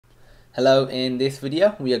Hello, in this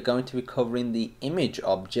video we are going to be covering the image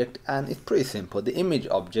object, and it's pretty simple. The image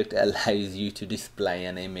object allows you to display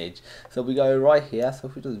an image. So we go right here, so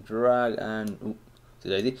if we just drag and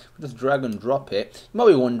drop it, you might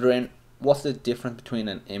be wondering what's the difference between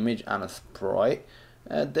an image and a sprite.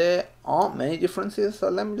 There aren't many differences, so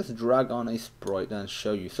let me just drag on a sprite and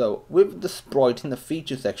show you. So with the sprite in the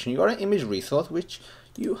feature section, you got an image resource which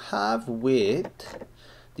you have with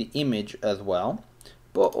the image as well.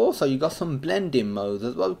 But also you got some blending modes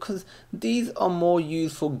as well, because these are more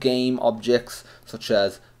used for game objects such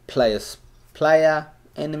as player,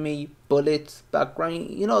 enemy, bullets, background,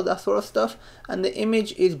 you know, that sort of stuff. And the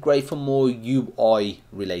image is great for more UI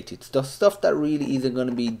related stuff that really isn't going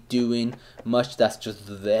to be doing much, that's just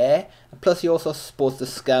there. Plus you also support the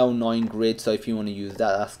scale 9 grid, so if you want to use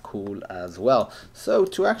that, that's cool as well. So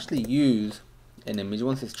to actually use an image,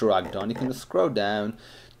 once it's dragged on, you can just scroll down,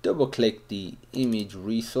 double click the image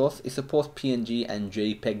resource. It supports PNG and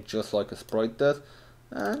JPEG just like a sprite does,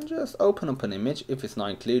 and just open up an image. If it's not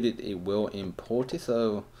included, it will import it.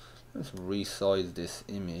 So let's resize this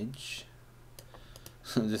image.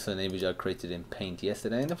 This is an image I created in Paint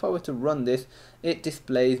yesterday, and if I were to run this, it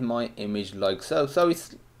displays my image like so. So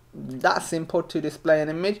it's that simple to display an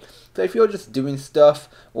image. So if you're just doing stuff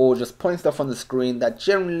or just putting stuff on the screen that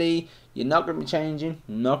generally you're not going to be changing,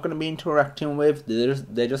 not going to be interacting with,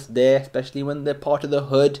 they're just there, especially when they're part of the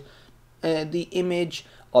HUD, the image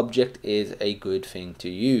object is a good thing to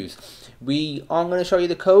use. I'm going to show you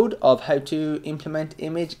the code of how to implement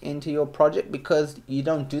image into your project, because you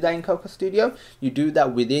don't do that in Cocos Studio. You do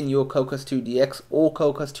that within your Cocos 2DX or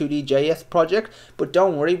Cocos 2D.js project. But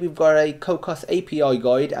don't worry, we've got a Cocos API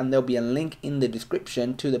guide, and there'll be a link in the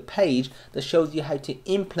description to the page that shows you how to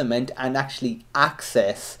implement and actually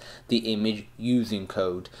access the image using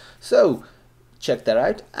code. So check that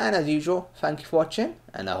out, and as usual, thank you for watching,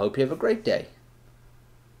 and I hope you have a great day.